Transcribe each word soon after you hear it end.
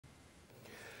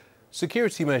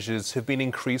Security measures have been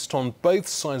increased on both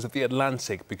sides of the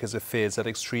Atlantic because of fears that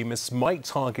extremists might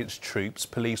target troops,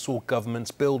 police or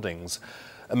government buildings.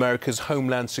 America's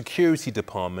Homeland Security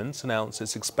Department announced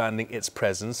it's expanding its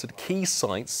presence at key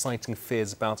sites, citing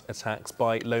fears about attacks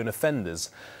by lone offenders.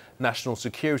 National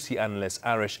Security Analyst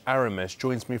Arash Aramesh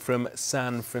joins me from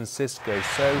San Francisco.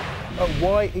 So,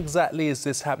 why exactly is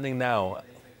this happening now?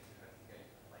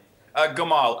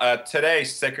 Gamal, today,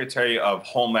 Secretary of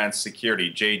Homeland Security,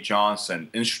 Jay Johnson,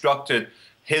 instructed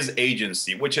his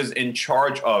agency, which is in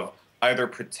charge of either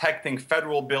protecting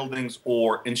federal buildings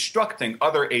or instructing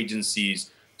other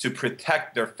agencies to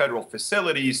protect their federal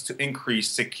facilities to increase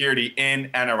security in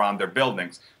and around their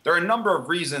buildings. There are a number of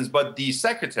reasons, but the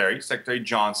Secretary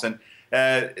Johnson,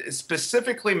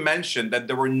 specifically mentioned that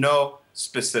there were no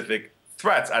specific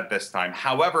threats at this time.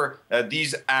 However,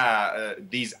 these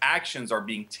actions are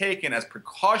being taken as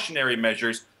precautionary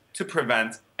measures to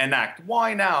prevent an act.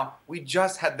 Why now? We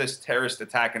just had this terrorist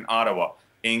attack in Ottawa,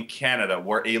 in Canada,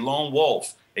 where a lone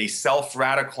wolf, a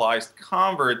self-radicalized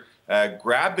convert,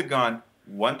 grabbed a gun,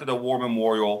 went to the war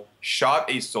memorial, shot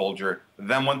a soldier,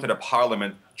 then went to the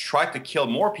parliament, tried to kill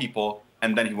more people,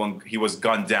 and then he was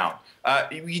gunned down.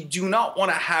 We do not want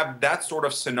to have that sort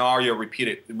of scenario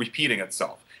repeating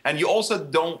itself. And you also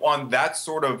don't want that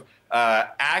sort of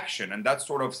action and that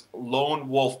sort of lone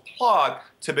wolf plot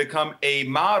to become a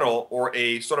model or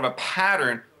a sort of a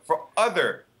pattern for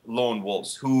other lone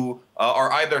wolves who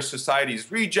are either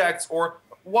society's rejects or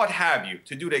what have you,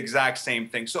 to do the exact same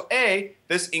thing. So A,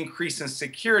 this increase in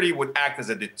security would act as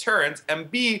a deterrent,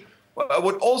 and B,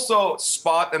 would also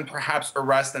spot and perhaps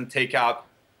arrest and take out,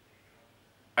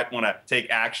 might want to take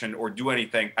action or do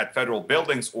anything at federal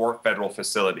buildings or federal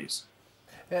facilities.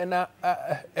 And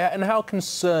how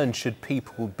concerned should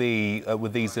people be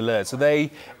with these alerts? Are they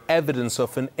evidence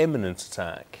of an imminent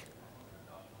attack?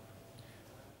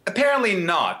 Apparently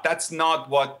not. That's not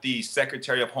what the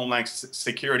Secretary of Homeland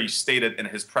Security stated in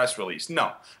his press release.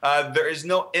 No, there is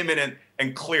no imminent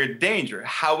and clear danger,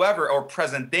 however, or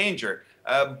present danger.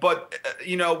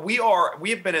 You know, we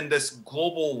have been in this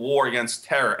global war against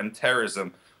terror and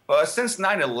terrorism since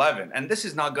 9/11, and this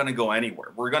is not going to go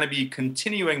anywhere. We're going to be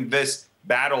continuing this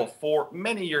battle for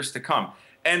many years to come.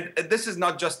 And this is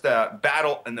not just a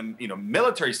battle in the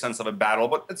military sense of a battle,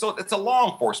 but it's a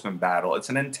law enforcement battle. It's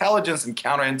an intelligence and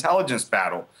counterintelligence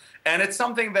battle. And it's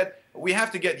something that we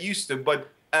have to get used to. But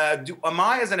am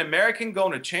I, as an American,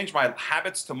 going to change my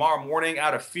habits tomorrow morning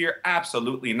out of fear?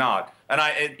 Absolutely not. And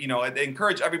I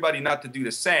encourage everybody not to do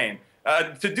the same.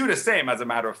 As a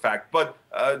matter of fact. But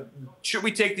should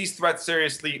we take these threats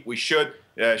seriously? We should.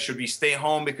 Should we stay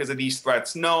home because of these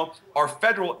threats? No. Our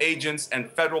federal agents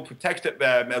and federal protective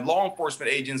law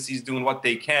enforcement agencies doing what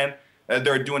they can.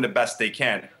 They're doing the best they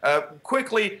can.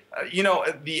 Quickly,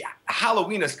 the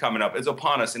Halloween is coming up. It's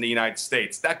upon us in the United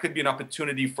States. That could be an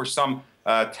opportunity for some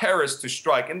terrorists to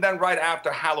strike. And then right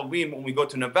after Halloween, when we go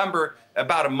to November,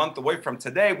 about a month away from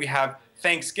today, we have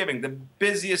Thanksgiving, the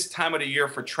busiest time of the year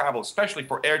for travel, especially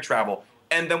for air travel.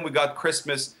 And then we got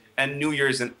Christmas and New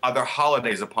Year's and other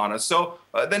holidays upon us. So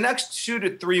the next 2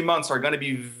 to 3 months are going to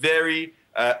be very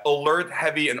alert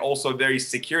heavy and also very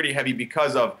security heavy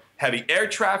because of heavy air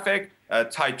traffic,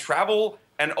 tight travel,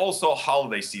 and also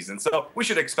holiday season. So we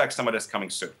should expect some of this coming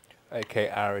soon.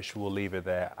 Okay, Arash, we'll leave it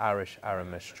there. Arash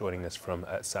Aramesh joining us from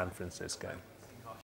San Francisco.